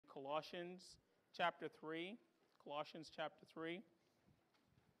Colossians chapter 3. Colossians chapter 3.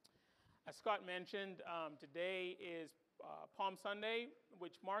 As Scott mentioned, today is Palm Sunday,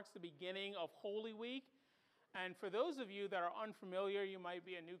 which marks the beginning of Holy Week. And for those of you that are unfamiliar, you might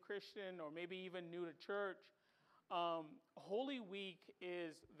be a new Christian or maybe even new to church. Holy Week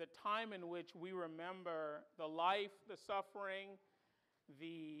is the time in which we remember the life, the suffering,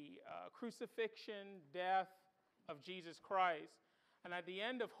 the crucifixion, death of Jesus Christ. And at the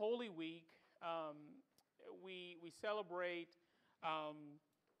end of Holy Week, we celebrate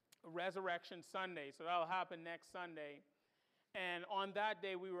Resurrection Sunday. So that'll happen next Sunday. And on that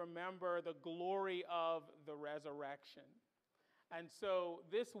day, we remember the glory of the resurrection. And so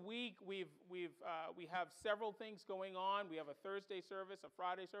this week, we have several things going on. We have a Thursday service, a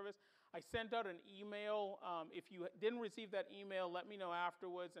Friday service. I sent out an email. If you didn't receive that email, let me know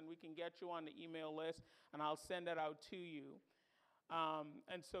afterwards, and we can get you on the email list, and I'll send it out to you.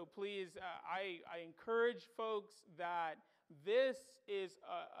 And so please, I encourage folks that this is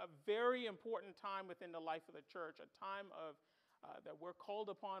a very important time within the life of the church, a time of that we're called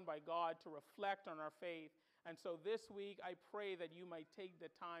upon by God to reflect on our faith. And so this week, I pray that you might take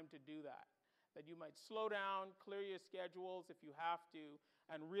the time to do that you might slow down, clear your schedules if you have to,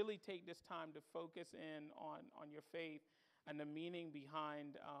 and really take this time to focus in on your faith and the meaning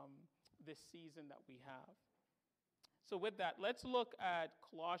behind this season that we have. So with that, let's look at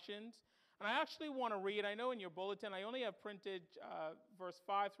Colossians. And I actually want to read, I know in your bulletin, I only have printed verse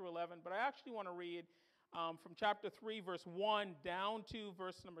 5 through 11, but I actually want to read from chapter 3, verse 1 down to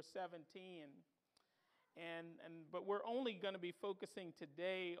verse number 17. But we're only going to be focusing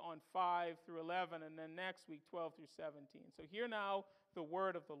today on 5 through 11, and then next week 12 through 17. So hear now the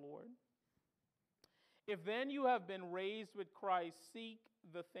word of the Lord. If then you have been raised with Christ, seek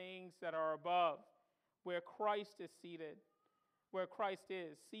the things that are above, where Christ is seated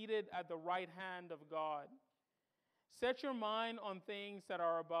at the right hand of God. Set your mind on things that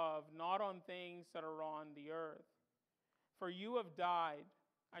are above, not on things that are on the earth. For you have died,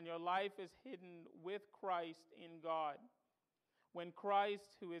 and your life is hidden with Christ in God. When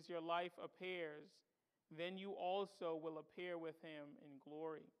Christ, who is your life, appears, then you also will appear with him in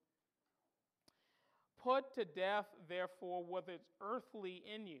glory. Put to death, therefore, what is earthly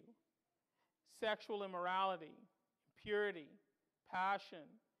in you: sexual immorality, impurity, passion,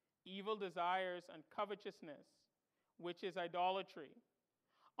 evil desires, and covetousness, which is idolatry.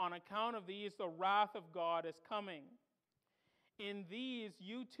 On account of these, the wrath of God is coming. In these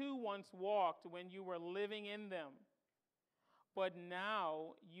you too once walked when you were living in them. But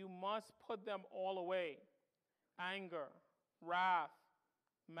now you must put them all away: anger, wrath,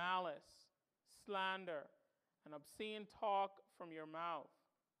 malice, slander, and obscene talk from your mouth.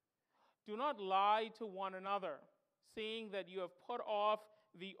 Do not lie to one another, seeing that you have put off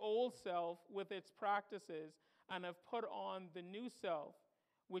the old self with its practices and have put on the new self,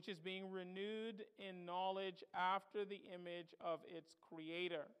 which is being renewed in knowledge after the image of its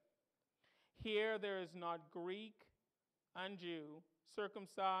creator. Here there is not Greek and Jew,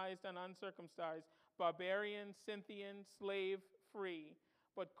 circumcised and uncircumcised, barbarian, Scythian, slave, free,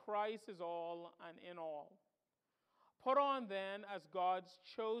 but Christ is all and in all. Put on then, as God's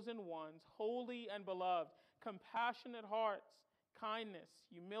chosen ones, holy and beloved, compassionate hearts, kindness,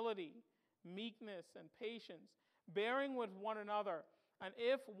 humility, meekness, and patience, bearing with one another, and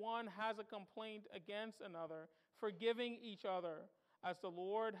if one has a complaint against another, forgiving each other, as the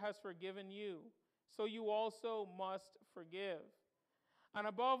Lord has forgiven you, so you also must forgive. And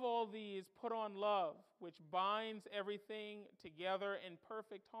above all these, put on love, which binds everything together in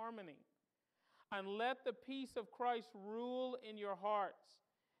perfect harmony. And let the peace of Christ rule in your hearts,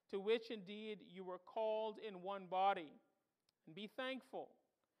 to which indeed you were called in one body. And be thankful.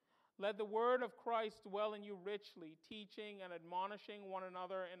 Let the word of Christ dwell in you richly, teaching and admonishing one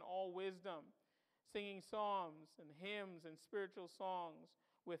another in all wisdom, singing psalms and hymns and spiritual songs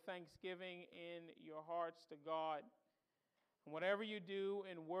with thanksgiving in your hearts to God. And whatever you do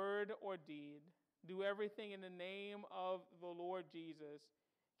in word or deed, do everything in the name of the Lord Jesus,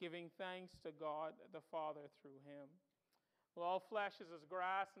 giving thanks to God the Father through him. Well, all flesh is as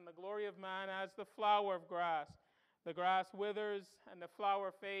grass, and the glory of man as the flower of grass. The grass withers and the flower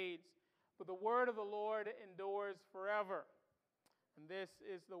fades, but the word of the Lord endures forever. And this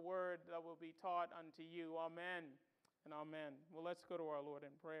is the word that will be taught unto you. Amen and amen. Well, let's go to our Lord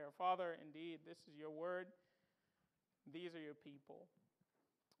in prayer. Father, indeed, this is your word. These are your people.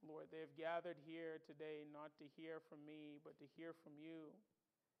 Lord, they have gathered here today not to hear from me, but to hear from you,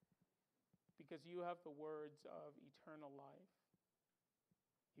 because you have the words of eternal life.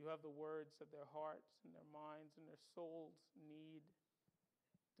 You have the words that their hearts and their minds and their souls need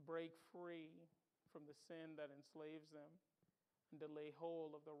to break free from the sin that enslaves them and to lay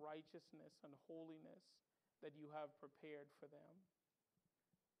hold of the righteousness and holiness that you have prepared for them.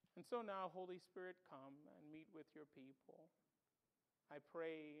 And so now, Holy Spirit, come and meet with your people. I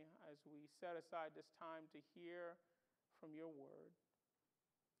pray as we set aside this time to hear from your word,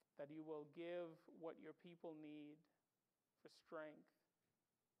 that you will give what your people need for strength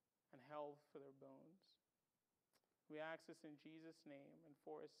and health for their bones. We ask this in Jesus' name and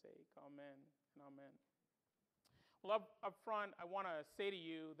for his sake. Amen and amen. Well, up front, I want to say to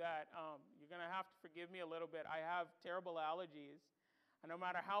you that you're going to have to forgive me a little bit. I have terrible allergies. And no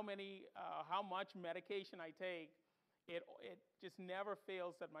matter how much medication I take, it just never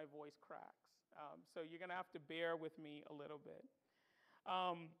fails that my voice cracks. So you're going to have to bear with me a little bit.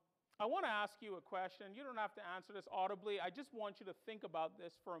 I want to ask you a question. You don't have to answer this audibly. I just want you to think about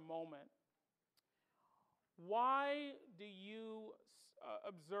this for a moment. Why do you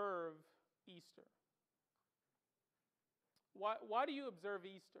observe Easter? Why do you observe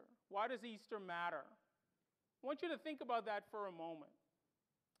Easter? Why does Easter matter? I want you to think about that for a moment.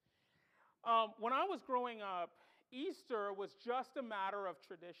 When I was growing up, Easter was just a matter of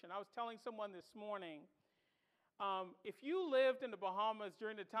tradition. I was telling someone this morning, if you lived in the Bahamas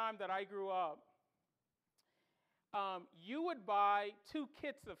during the time that I grew up, you would buy 2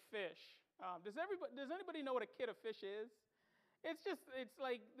 kits of fish. Does anybody know what a kit of fish is? It's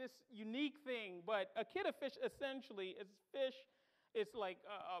like this unique thing, but a kit of fish essentially is fish. It's like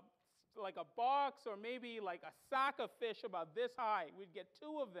a box or maybe like a sack of fish about this high. We'd get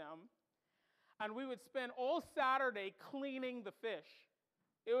 2 of them. And we would spend all Saturday cleaning the fish.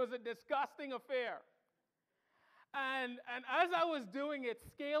 It was a disgusting affair. And as I was doing it,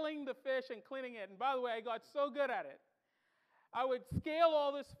 scaling the fish and cleaning it, and by the way, I got so good at it. I would scale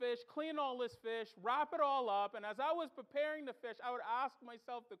all this fish, clean all this fish, wrap it all up, and as I was preparing the fish, I would ask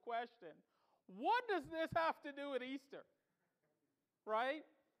myself the question, what does this have to do with Easter? Right?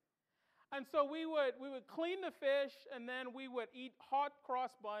 And so we would clean the fish, and then we would eat hot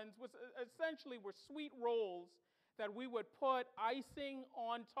cross buns, which essentially were sweet rolls that we would put icing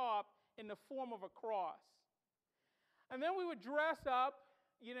on top in the form of a cross. And then we would dress up,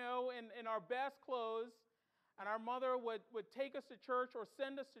 in our best clothes, and our mother would take us to church or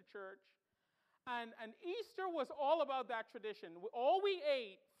send us to church. And Easter was all about that tradition. All we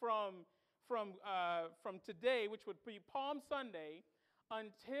ate from today, which would be Palm Sunday,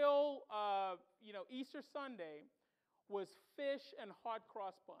 until Easter Sunday, was fish and hot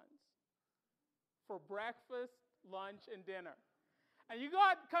cross buns for breakfast, lunch, and dinner. And you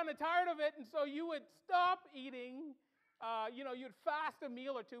got kind of tired of it, and so you would stop eating. You'd fast a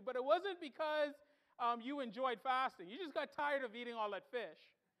meal or 2, but it wasn't because you enjoyed fasting. You just got tired of eating all that fish.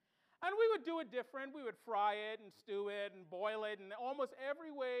 And we would do it different. We would fry it and stew it and boil it, and almost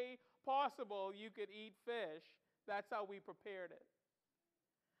every way possible you could eat fish. That's how we prepared it.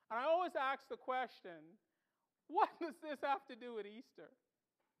 And I always ask the question, what does this have to do with Easter?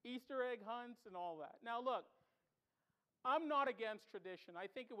 Easter egg hunts and all that. Now look, I'm not against tradition.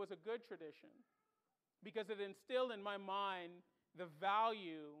 I think it was a good tradition because it instilled in my mind the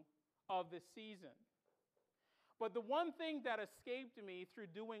value of the season. But the one thing that escaped me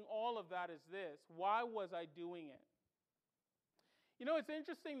through doing all of that is this: why was I doing it? It's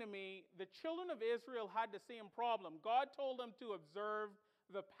interesting to me, the children of Israel had the same problem. God told them to observe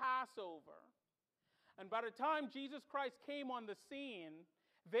the Passover. And by the time Jesus Christ came on the scene,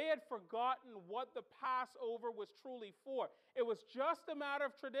 they had forgotten what the Passover was truly for. It was just a matter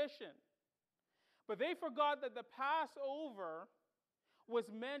of tradition. But they forgot that the Passover was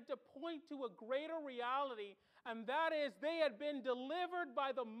meant to point to a greater reality, and that is they had been delivered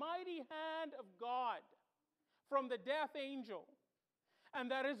by the mighty hand of God from the death angel, and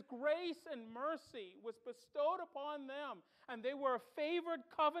that his grace and mercy was bestowed upon them, and they were a favored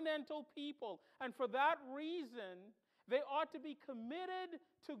covenantal people, and for that reason, they ought to be committed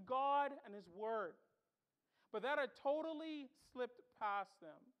to God and his word. But that had totally slipped past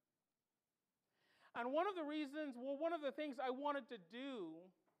them. And one of the things I wanted to do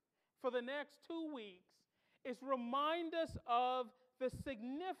for the next 2 weeks is remind us of the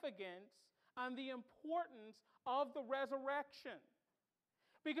significance and the importance of the resurrection.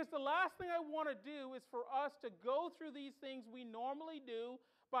 Because the last thing I want to do is for us to go through these things we normally do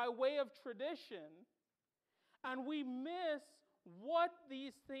by way of tradition, and we miss what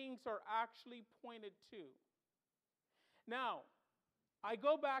these things are actually pointed to. Now, I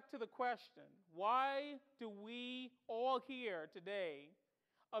go back to the question, why do we all here today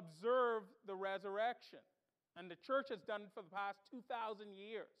observe the resurrection? And the church has done it for the past 2,000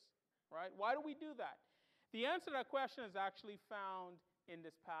 years, right? Why do we do that? The answer to that question is actually found in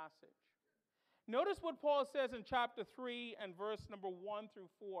this passage. Notice what Paul says in chapter 3 and verse number 1 through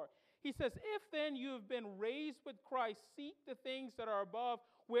 4. He says, "If then you have been raised with Christ, seek the things that are above,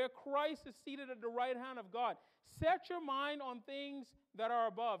 where Christ is seated at the right hand of God. Set your mind on things that are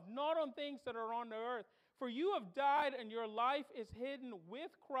above, not on things that are on the earth. For you have died, and your life is hidden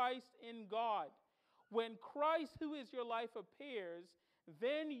with Christ in God. When Christ, who is your life, appears,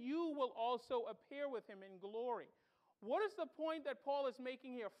 then you will also appear with him in glory." What is the point that Paul is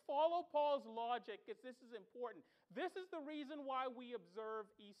making here? Follow Paul's logic, because this is important. This is the reason why we observe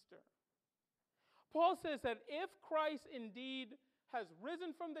Easter. Paul says that if Christ indeed has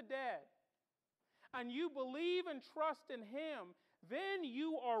risen from the dead, and you believe and trust in him, then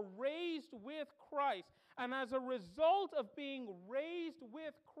you are raised with Christ. And as a result of being raised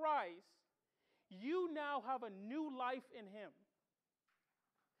with Christ, you now have a new life in him.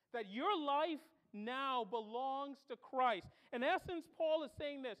 That your life now belongs to Christ. In essence, Paul is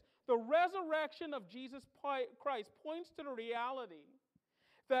saying this: the resurrection of Jesus Christ points to the reality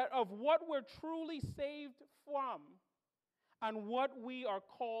that of what we're truly saved from and what we are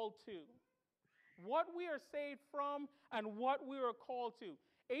called to. What we are saved from and what we are called to.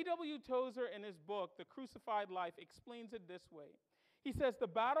 A.W. Tozer, in his book, The Crucified Life, explains it this way. He says, the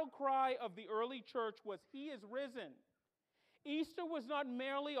battle cry of the early church was, "He is risen." Easter was not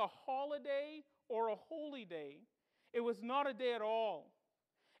merely a holiday or a holy day. It was not a day at all.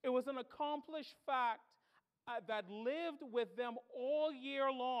 It was an accomplished fact that lived with them all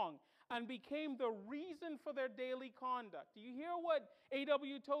year long and became the reason for their daily conduct. Do you hear what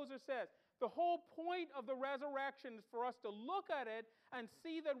A.W. Tozer says? The whole point of the resurrection is for us to look at it and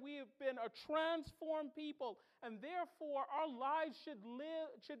see that we have been a transformed people, and therefore our lives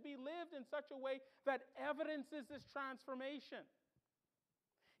should be lived in such a way that evidences this transformation.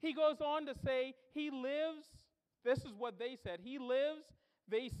 He goes on to say, he lives. This is what they said. He lives,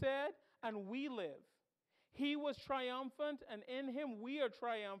 they said, and we live. He was triumphant, and in him we are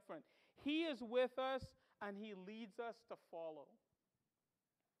triumphant. He is with us, and he leads us to follow.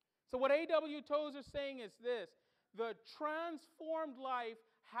 So what A.W. Tozer is saying is this: the transformed life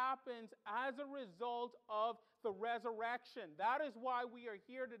happens as a result of the resurrection. That is why we are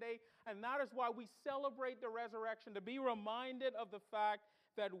here today, and that is why we celebrate the resurrection, to be reminded of the fact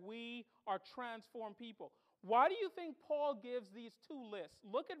that we are transformed people. Why do you think Paul gives these two lists?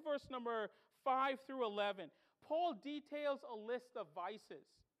 Look at verse number 5 through 11. Paul details a list of vices.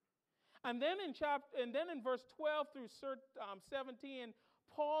 And then in verse 12 through 17,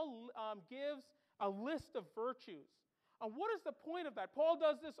 Paul gives a list of virtues. And what is the point of that? Paul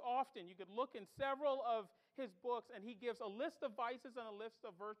does this often. You could look in several of his books, and he gives a list of vices and a list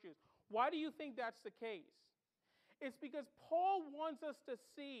of virtues. Why do you think that's the case? It's because Paul wants us to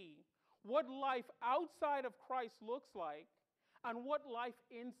see what life outside of Christ looks like and what life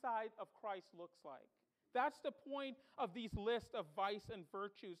inside of Christ looks like. That's the point of these lists of vice and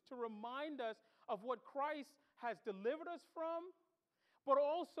virtues, to remind us of what Christ has delivered us from, but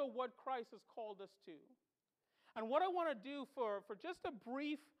also what Christ has called us to. And what I want to do for just a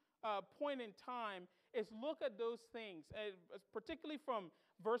brief point in time is look at those things, particularly from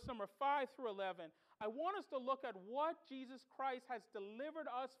verse number 5 through 11. I want us to look at what Jesus Christ has delivered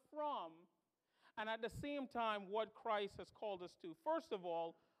us from, and at the same time, what Christ has called us to. First of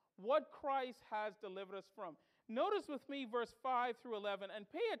all, what Christ has delivered us from. Notice with me verse 5 through 11, and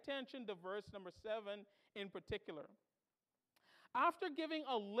pay attention to verse number 7 in particular. After giving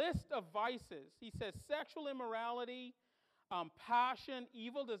a list of vices, he says sexual immorality, passion,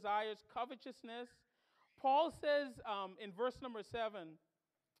 evil desires, covetousness. Paul says in verse number 7,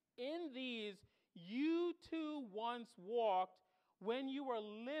 in these you too once walked when you were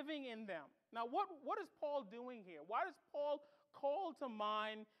living in them. Now, what is Paul doing here? Why does Paul call to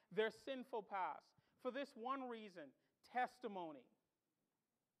mind their sinful past? For this one reason: testimony.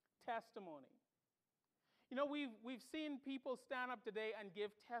 Testimony. You know, we've seen people stand up today and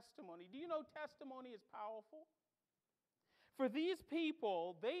give testimony. Do you know testimony is powerful? For these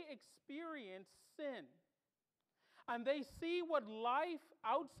people, they experience sin. And they see what life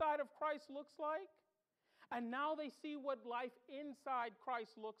outside of Christ looks like. And now they see what life inside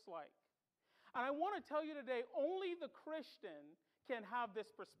Christ looks like. And I want to tell you today, only the Christian can have this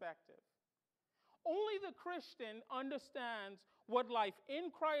perspective. Only the Christian understands what life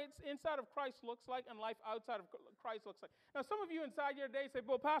inside of Christ looks like and life outside of Christ looks like. Now, some of you inside your day say,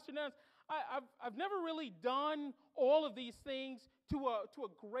 well, Pastor Nance, I've never really done all of these things to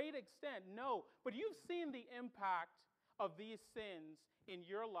a great extent. No, but you've seen the impact of these sins in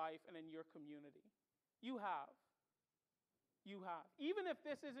your life and in your community. You have. You have. Even if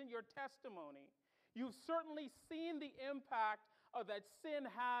this isn't your testimony, you've certainly seen the impact that sin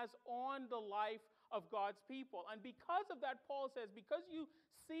has on the life of God's people. And because of that, Paul says, because you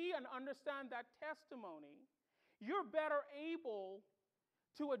see and understand that testimony, you're better able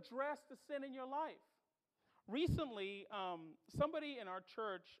to address the sin in your life. Recently, somebody in our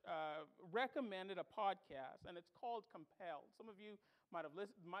church recommended a podcast, and it's called Compelled. Some of you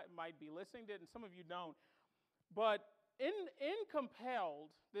might be listening to it, and some of you don't. But in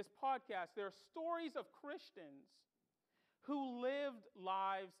Compelled, this podcast, there are stories of Christians who lived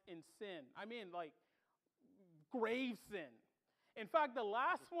lives in sin. I mean, like grave sin. In fact, the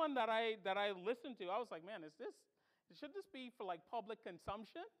last one that I listened to, I was like, man, should this be for like public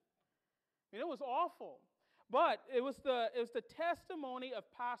consumption? I mean, it was awful. But it was the testimony of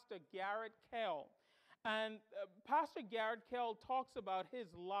Pastor Garrett Kell. And Pastor Garrett Kell talks about his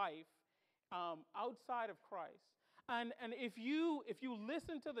life outside of Christ. And if you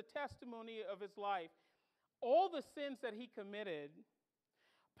listen to the testimony of his life, all the sins that he committed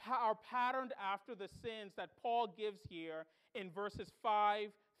are patterned after the sins that Paul gives here in verses 5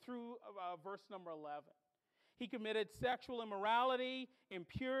 through verse number 11. He committed sexual immorality,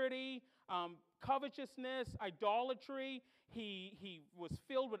 impurity, covetousness, idolatry. He was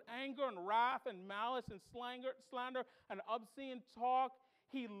filled with anger and wrath and malice and slander and obscene talk.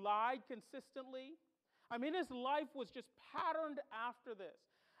 He lied consistently. I mean, his life was just patterned after this.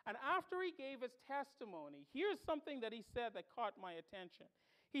 And after he gave his testimony, here's something that he said that caught my attention.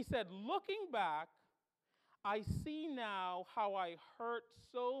 He said, looking back, I see now how I hurt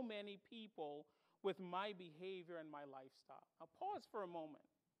so many people with my behavior and my lifestyle. Now pause for a moment.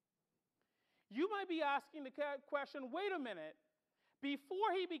 You might be asking the question, wait a minute,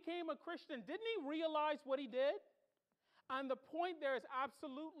 before he became a Christian, didn't he realize what he did? And the point there is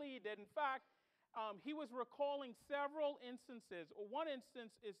absolutely he did. In fact, he was recalling several instances. One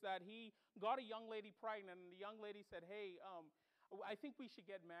instance is that he got a young lady pregnant, and the young lady said, hey, I think we should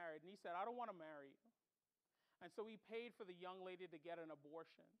get married. And he said, I don't want to marry you. And so he paid for the young lady to get an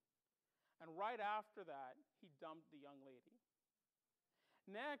abortion. And right after that, he dumped the young lady.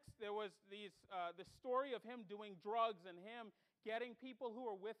 Next, there was the story of him doing drugs and him getting people who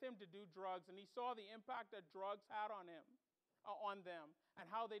were with him to do drugs. And he saw the impact that drugs had on them, and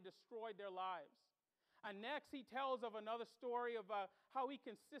how they destroyed their lives. And next, he tells of another story about how he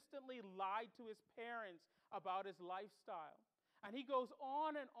consistently lied to his parents about his lifestyle. And he goes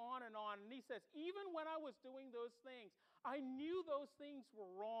on and on and on. And he says, even when I was doing those things, I knew those things were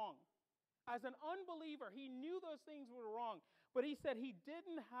wrong. As an unbeliever, he knew those things were wrong. But he said he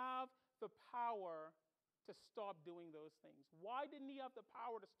didn't have the power to stop doing those things. Why didn't he have the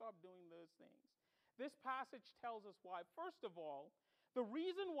power to stop doing those things? This passage tells us why. First of all, the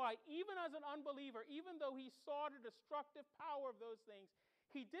reason why, even as an unbeliever, even though he saw the destructive power of those things,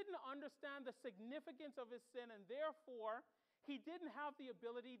 he didn't understand the significance of his sin, and therefore, he didn't have the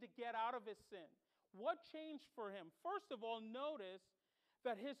ability to get out of his sin. What changed for him? First of all, notice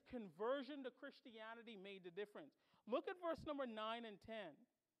that his conversion to Christianity made the difference. Look at verse number 9 and 10.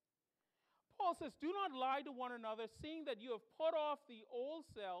 Paul says, do not lie to one another, seeing that you have put off the old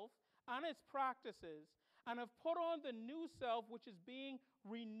self and its practices, and have put on the new self, which is being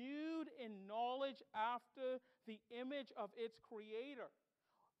renewed in knowledge after the image of its creator.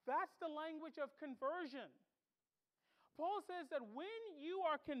 That's the language of conversion. Paul says that when you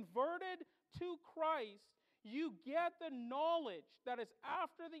are converted to Christ, you get the knowledge that is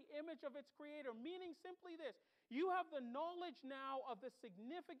after the image of its creator, meaning simply this: you have the knowledge now of the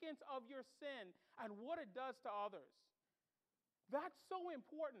significance of your sin and what it does to others. That's so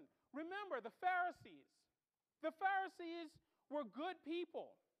important. Remember, the Pharisees were good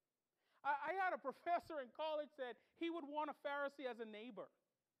people. I had a professor in college said he would want a Pharisee as a neighbor.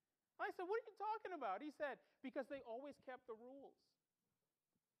 I said, what are you talking about? He said, because they always kept the rules.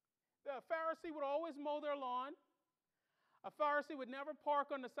 The Pharisee would always mow their lawn. A Pharisee would never park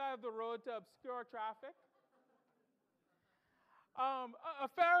on the side of the road to obscure traffic. A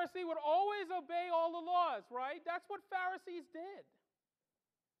Pharisee would always obey all the laws, right? That's what Pharisees did.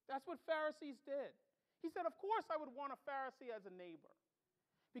 That's what Pharisees did. He said, of course I would want a Pharisee as a neighbor,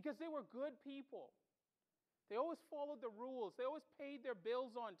 because they were good people. They always followed the rules. They always paid their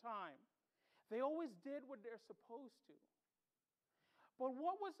bills on time. They always did what they're supposed to. But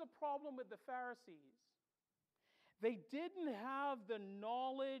what was the problem with the Pharisees? They didn't have the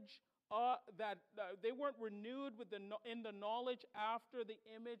knowledge they weren't renewed in the knowledge after the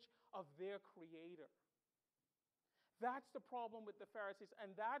image of their Creator. That's the problem with the Pharisees,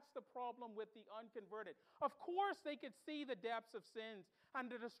 and that's the problem with the unconverted. Of course, they could see the depths of sins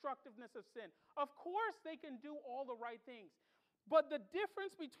and the destructiveness of sin. Of course, they can do all the right things. But the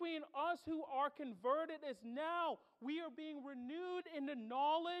difference between us who are converted is now we are being renewed in the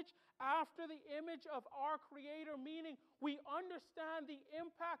knowledge after the image of our Creator, meaning we understand the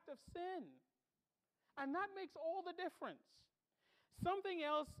impact of sin. And that makes all the difference. Something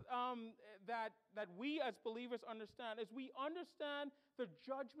else that we as believers understand is we understand the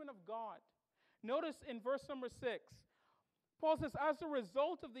judgment of God. Notice in verse number 6, Paul says, as a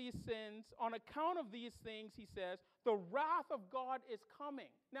result of these sins, on account of these things, he says, the wrath of God is coming.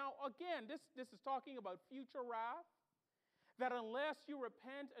 Now, again, this is talking about future wrath, that unless you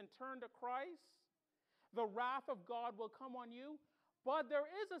repent and turn to Christ, the wrath of God will come on you. But there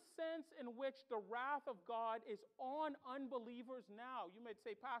is a sense in which the wrath of God is on unbelievers now. You might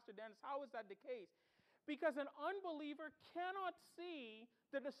say, Pastor Dennis, how is that the case? Because an unbeliever cannot see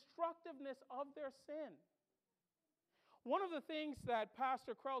the destructiveness of their sin. One of the things that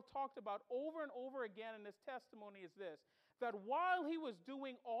Pastor Krell talked about over and over again in his testimony is this, that while he was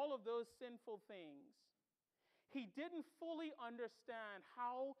doing all of those sinful things, he didn't fully understand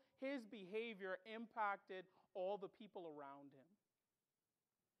how his behavior impacted all the people around him.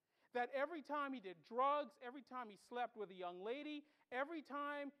 That every time he did drugs, every time he slept with a young lady, every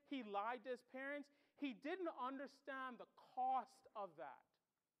time he lied to his parents, he didn't understand the cost of that.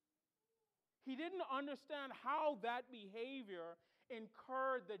 He didn't understand how that behavior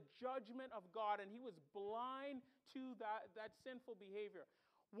incurred the judgment of God, and he was blind to that sinful behavior.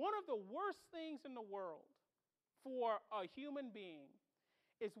 One of the worst things in the world for a human being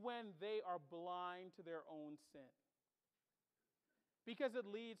is when they are blind to their own sin, because it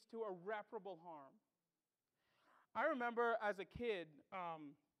leads to irreparable harm. I remember as a kid,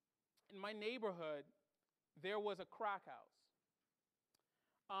 in my neighborhood, there was a crack house.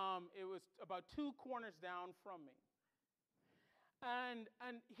 It was about 2 corners down from me. And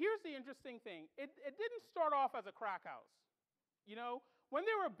here's the interesting thing. It didn't start off as a crack house. You know, when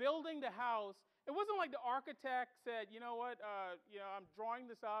they were building the house, it wasn't like the architect said, you know what, I'm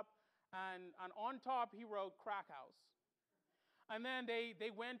drawing this up, and on top he wrote crack house. And then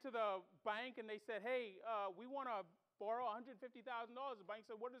they went to the bank and they said, hey, we want to borrow $150,000. The bank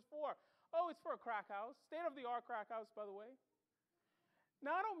said, what is it for? Oh, it's for a crack house. State-of-the-art crack house, by the way.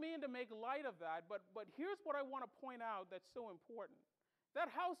 Now, I don't mean to make light of that, but here's what I want to point out that's so important.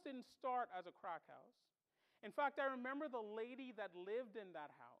 That house didn't start as a crack house. In fact, I remember the lady that lived in that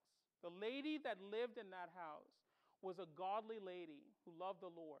house. The lady that lived in that house was a godly lady who loved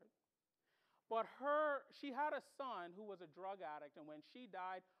the Lord. But she had a son who was a drug addict, and when she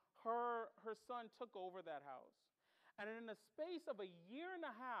died, her son took over that house. And in the space of a year and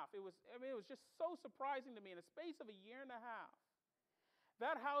a half, it was just so surprising to me. In the space of a year and a half,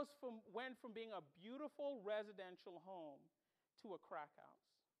 that house went from being a beautiful residential home to a crack house.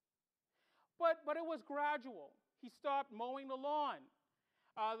 But it was gradual. He stopped mowing the lawn.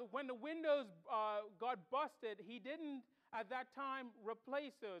 When the windows got busted, he didn't at that time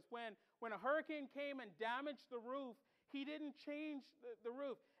replace those. When a hurricane came and damaged the roof, he didn't change the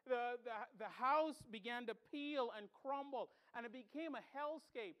roof. The house began to peel and crumble, and it became a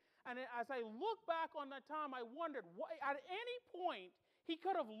hellscape. And as I look back on that time, I wondered, at any point, he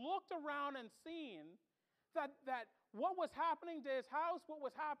could have looked around and seen that what was happening to his house, what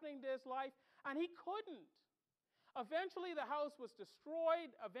was happening to his life, and he couldn't. Eventually, the house was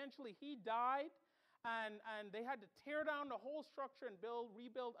destroyed. Eventually, he died, and they had to tear down the whole structure and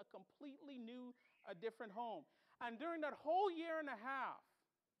rebuild a completely new, different home. And during that whole year and a half,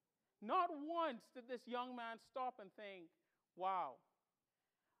 not once did this young man stop and think, wow,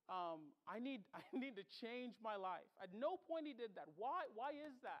 I need to change my life. At no point he did that. Why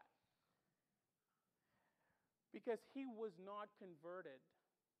is that? Because he was not converted.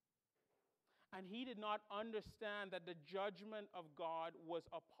 And he did not understand that the judgment of God was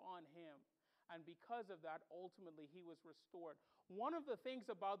upon him. And because of that, ultimately, he was restored. One of the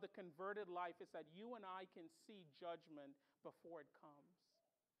things about the converted life is that you and I can see judgment before it comes.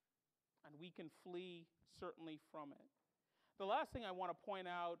 And we can flee, certainly, from it. The last thing I want to point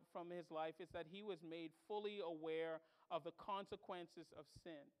out from his life is that he was made fully aware of the consequences of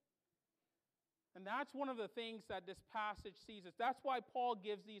sin. And that's one of the things that this passage sees us. That's why Paul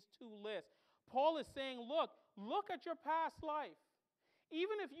gives these 2 lists. Paul is saying, look at your past life.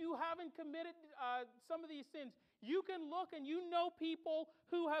 Even if you haven't committed some of these sins, you can look and you know people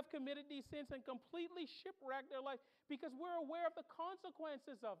who have committed these sins and completely shipwrecked their life because we're aware of the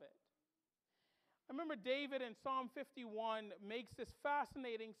consequences of it. I remember David in Psalm 51 makes this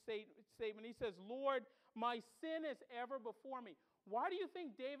fascinating statement. He says, Lord, my sin is ever before me. Why do you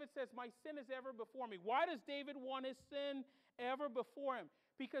think David says, my sin is ever before me? Why does David want his sin ever before him?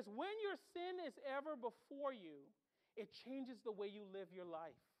 Because when your sin is ever before you, It changes the way you live your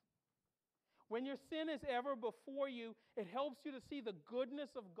life. When your sin is ever before you, it helps you to see the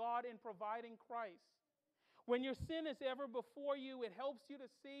goodness of God in providing Christ. When your sin is ever before you, it helps you to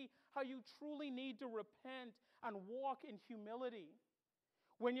see how you truly need to repent and walk in humility.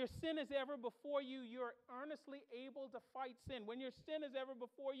 When your sin is ever before you, you're earnestly able to fight sin. When your sin is ever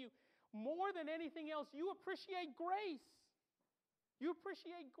before you, more than anything else, you appreciate grace. You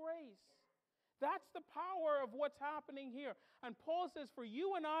appreciate grace. That's the power of what's happening here. And Paul says, for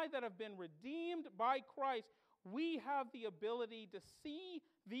you and I that have been redeemed by Christ, we have the ability to see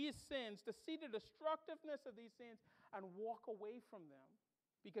these sins, to see the destructiveness of these sins, and walk away from them.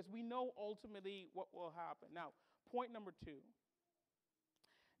 Because we know ultimately what will happen. Now, point number 2.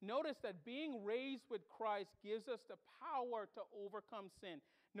 Notice that being raised with Christ gives us the power to overcome sin.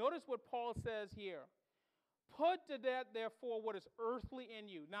 Notice what Paul says here. Put to death, therefore, what is earthly in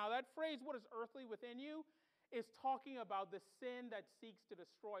you. Now, that phrase, what is earthly within you, is talking about the sin that seeks to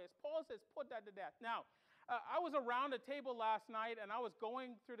destroy us. Paul says, put that to death. Now, I was around a table last night, and I was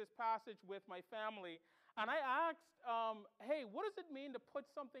going through this passage with my family, and I asked, hey, what does it mean to put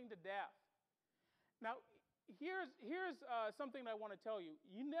something to death? Now, here's something I want to tell you.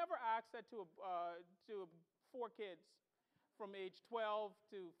 You never ask that to 4 kids from age 12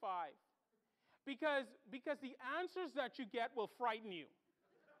 to 5. Because the answers that you get will frighten you,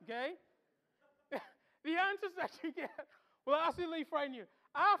 okay? The answers that you get will absolutely frighten you.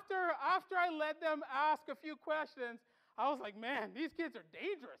 After I let them ask a few questions, I was like, man, these kids are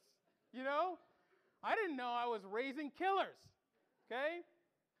dangerous, you know? I didn't know I was raising killers, okay?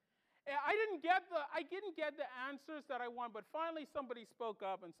 I didn't get the answers that I want, but finally somebody spoke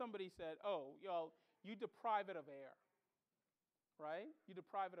up and somebody said, oh, you deprive it of air, right? You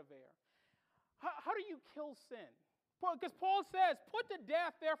deprive it of air. How do you kill sin? Because Paul says, put to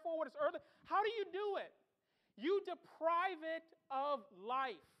death, therefore, what is earthly. How do you do it? You deprive it of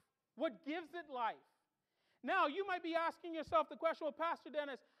life. What gives it life? Now, you might be asking yourself the question, well, Pastor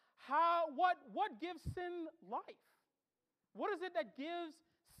Dennis, what gives sin life? What is it that gives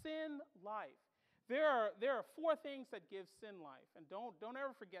sin life? There are 4 things that give sin life. And don't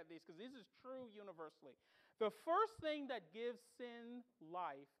ever forget these, because this is true universally. The first thing that gives sin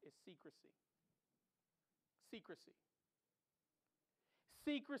life is secrecy. Secrecy.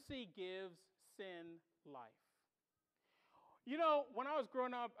 Secrecy gives sin life. You know, when I was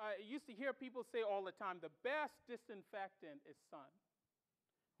growing up, I used to hear people say all the time, the best disinfectant is sun.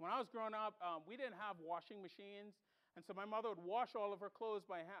 When I was growing up, we didn't have washing machines, and so my mother would wash all of our clothes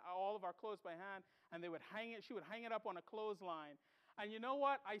by hand, and she would hang it up on a clothesline. And you know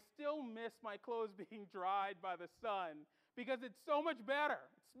what? I still miss my clothes being dried by the sun because it's so much better.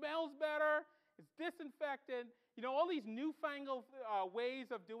 It smells better. It's disinfectant. You know, all these newfangled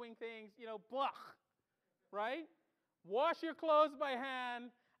ways of doing things, blah, right? Wash your clothes by hand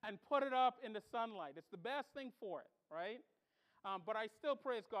and put it up in the sunlight. It's the best thing for it, right? But I still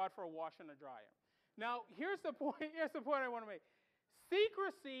praise God for a wash and a dryer. Now, here's the point I want to make.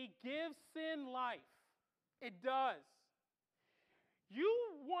 Secrecy gives sin life. It does. You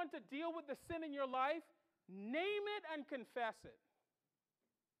want to deal with the sin in your life? Name it and confess it.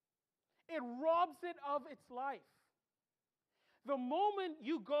 It robs it of its life. The moment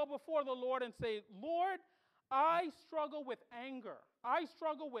you go before the Lord and say, Lord, I struggle with anger. I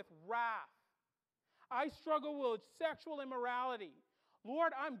struggle with wrath. I struggle with sexual immorality.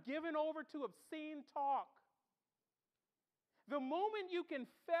 Lord, I'm given over to obscene talk. The moment you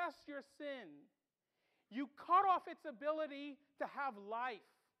confess your sin, you cut off its ability to have life.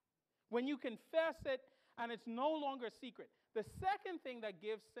 When you confess it and it's no longer a secret. The second thing that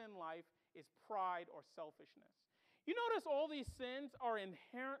gives sin life is pride or selfishness. You notice all these sins are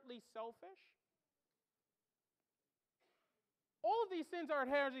inherently selfish? All of these sins are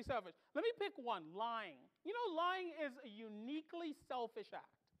inherently selfish. Let me pick one, lying. You know, lying is a uniquely selfish act.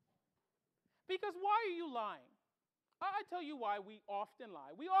 Because why are you lying? I tell you why we often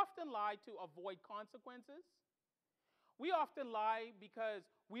lie. We often lie to avoid consequences. We often lie because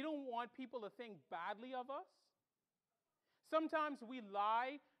we don't want people to think badly of us. Sometimes we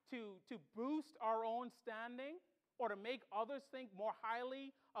lie to boost our own standing or to make others think more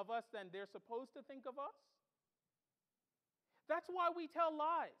highly of us than they're supposed to think of us. That's why we tell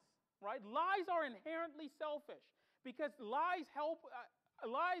lies, right? Lies are inherently selfish because lies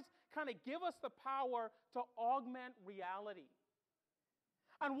kind of give us the power to augment reality.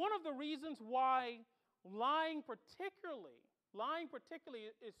 And one of the reasons why lying particularly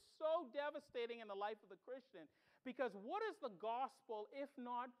is so devastating in the life of the Christian, because what is the gospel if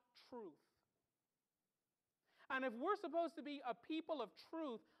not truth? And if we're supposed to be a people of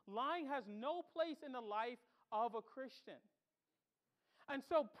truth, lying has no place in the life of a Christian. And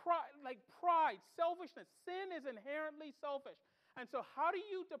so pride, selfishness, sin is inherently selfish. And so how do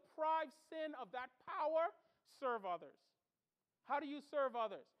you deprive sin of that power? Serve others. How do you serve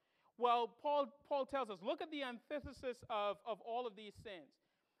others? Well, Paul tells us, look at the antithesis of all of these sins.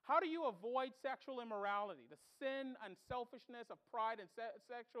 How do you avoid sexual immorality? The sin and selfishness of pride and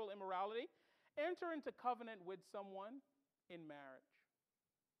sexual immorality. Enter into covenant with someone in marriage.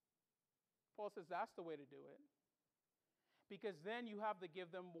 Paul says that's the way to do it. Because then you have to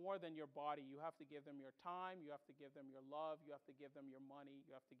give them more than your body. You have to give them your time. You have to give them your love. You have to give them your money.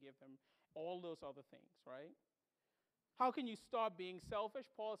 You have to give them all those other things, right? How can you stop being selfish?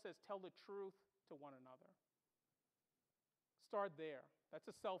 Paul says, tell the truth to one another. Start there. That's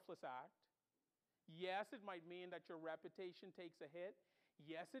a selfless act. Yes, it might mean that your reputation takes a hit.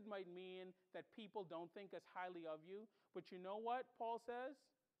 Yes, it might mean that people don't think as highly of you. But you know what Paul says?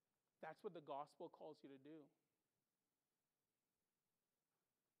 That's what the gospel calls you to do.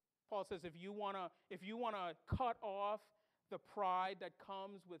 Paul says if you want to cut off the pride that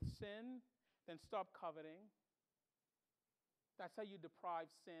comes with sin, then stop coveting. That's how you deprive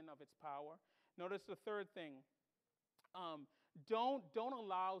sin of its power. Notice the third thing. Don't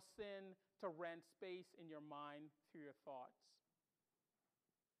allow sin to rent space in your mind through your thoughts.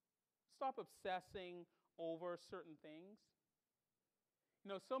 Stop obsessing over certain things. You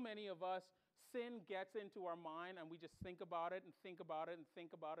know, so many of us, sin gets into our mind and we just think about it and think about it and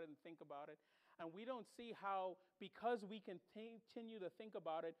think about it and think about it. And we don't see how, because we continue to think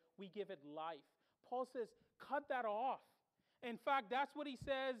about it, we give it life. Paul says, cut that off. In fact, that's what he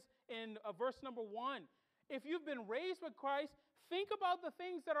says in verse number 1. If you've been raised with Christ, think about the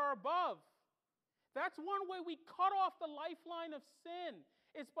things that are above. That's one way we cut off the lifeline of sin.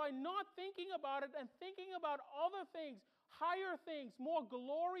 It's by not thinking about it and thinking about other things, higher things, more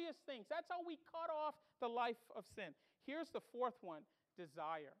glorious things. That's how we cut off the life of sin. Here's the fourth one,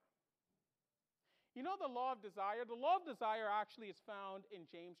 desire. You know the law of desire? The law of desire actually is found in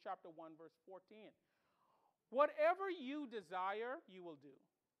James chapter 1, verse 14. Whatever you desire, you will do.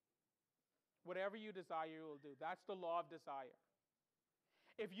 Whatever you desire, you will do. That's the law of desire.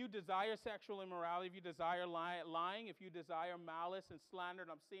 If you desire sexual immorality, if you desire lying, if you desire malice and slander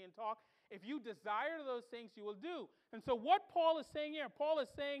and obscene talk, if you desire those things, you will do. And so what Paul is saying here, Paul is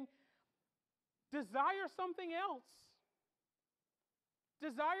saying, desire something else.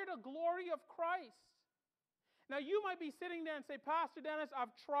 Desire the glory of Christ. Now you might be sitting there and say, Pastor Dennis,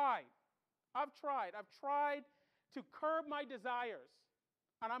 I've tried to curb my desires,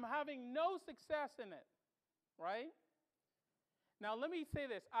 and I'm having no success in it, right? Now let me say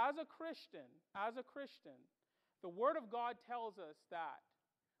this, as a Christian, the Word of God tells us that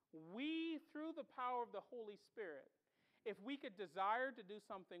we, through the power of the Holy Spirit, if we could desire to do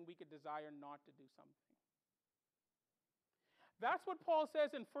something, we could desire not to do something. That's what Paul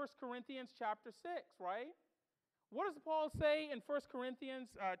says in 1 Corinthians chapter 6, right? What does Paul say in 1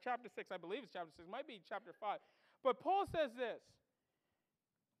 Corinthians chapter 6? I believe it's chapter 6. It might be chapter 5. But Paul says this.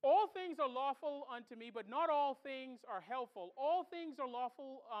 All things are lawful unto me, but not all things are helpful. All things are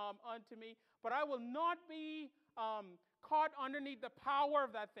lawful unto me, but I will not be caught underneath the power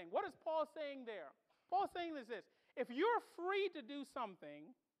of that thing. What is Paul saying there? Paul's saying this. If you're free to do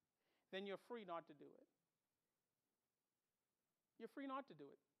something, then you're free not to do it. You're free not to do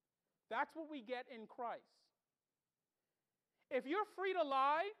it. That's what we get in Christ. If you're free to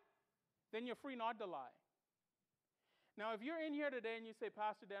lie, then you're free not to lie. Now, if you're in here today and you say,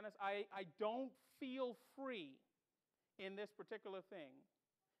 Pastor Dennis, I don't feel free in this particular thing,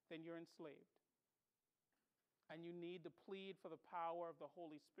 then you're enslaved. And you need to plead for the power of the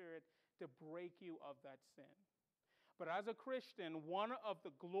Holy Spirit to break you of that sin. But as a Christian, one of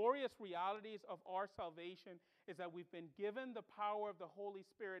the glorious realities of our salvation is that we've been given the power of the Holy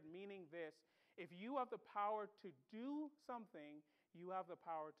Spirit, meaning this: if you have the power to do something, you have the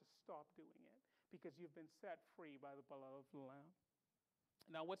power to stop doing it because you've been set free by the blood of the Lamb.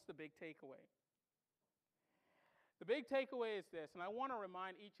 Now, what's the big takeaway? The big takeaway is this, and I want to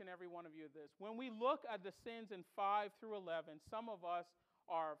remind each and every one of you of this. When we look at the sins in 5 through 11, some of us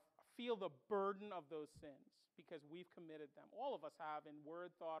feel the burden of those sins because we've committed them. All of us have, in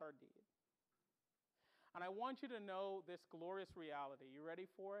word, thought, or deed. And I want you to know this glorious reality. You ready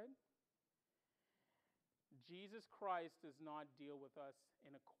for it? Jesus Christ does not deal with us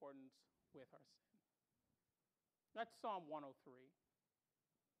in accordance with our sin. That's Psalm 103.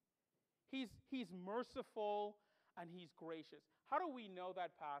 He's merciful and he's gracious. How do we know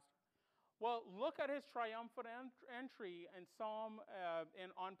that, Pastor? Well, look at his triumphant entry in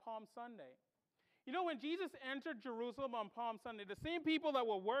on Palm Sunday. You know, when Jesus entered Jerusalem on Palm Sunday, the same people that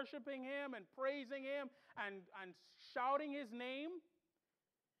were worshiping him and praising him and shouting his name,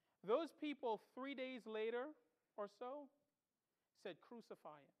 those people 3 days later or so said,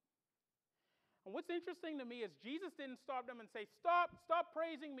 crucify him. And what's interesting to me is Jesus didn't stop them and say, stop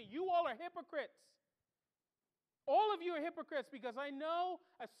praising me. You all are hypocrites. All of you are hypocrites because I know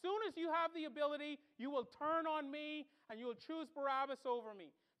as soon as you have the ability, you will turn on me and you will choose Barabbas over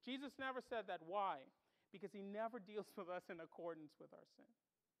me. Jesus never said that. Why? Because he never deals with us in accordance with our sin.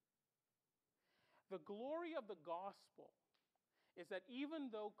 The glory of the gospel is that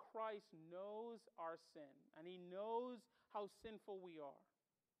even though Christ knows our sin and he knows how sinful we are,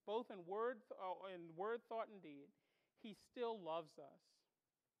 both in word, thought, and deed, he still loves us.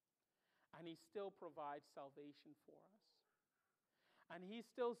 And he still provides salvation for us. And he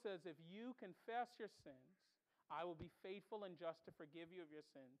still says, if you confess your sins, I will be faithful and just to forgive you of your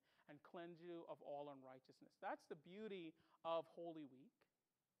sin and cleanse you of all unrighteousness. That's the beauty of Holy Week.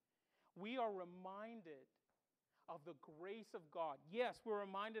 We are reminded of the grace of God. Yes, we're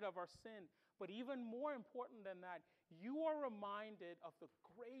reminded of our sin, but even more important than that, you are reminded of the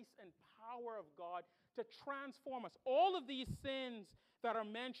grace and power of God to transform us. All of these sins that are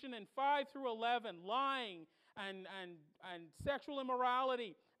mentioned in 5 through 11, lying and sexual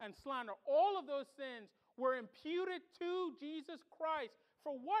immorality and slander, all of those sins were imputed to Jesus Christ.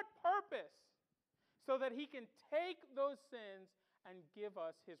 For what purpose? So that he can take those sins and give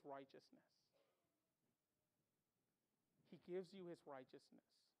us his righteousness. He gives you his righteousness.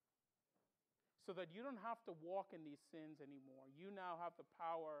 So that you don't have to walk in these sins anymore. You now have the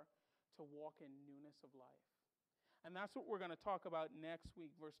power to walk in newness of life. And that's what we're going to talk about next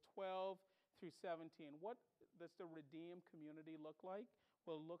week, verse 12 through 17. What does the redeemed community look like?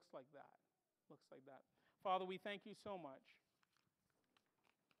 Well, it looks like that. Looks like that. Father, we thank you so much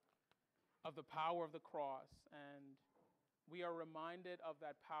of the power of the cross, and we are reminded of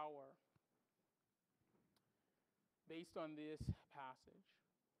that power based on this passage.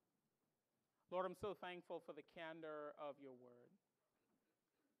 Lord, I'm so thankful for the candor of your word.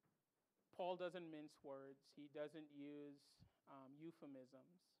 Paul doesn't mince words. He doesn't use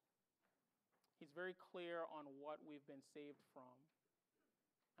euphemisms. He's very clear on what we've been saved from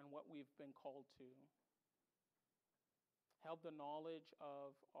and what we've been called to. Help the knowledge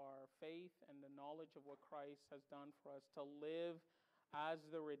of our faith and the knowledge of what Christ has done for us to live as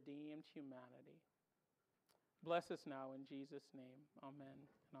the redeemed humanity. Bless us now in Jesus' name. Amen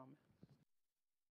and amen.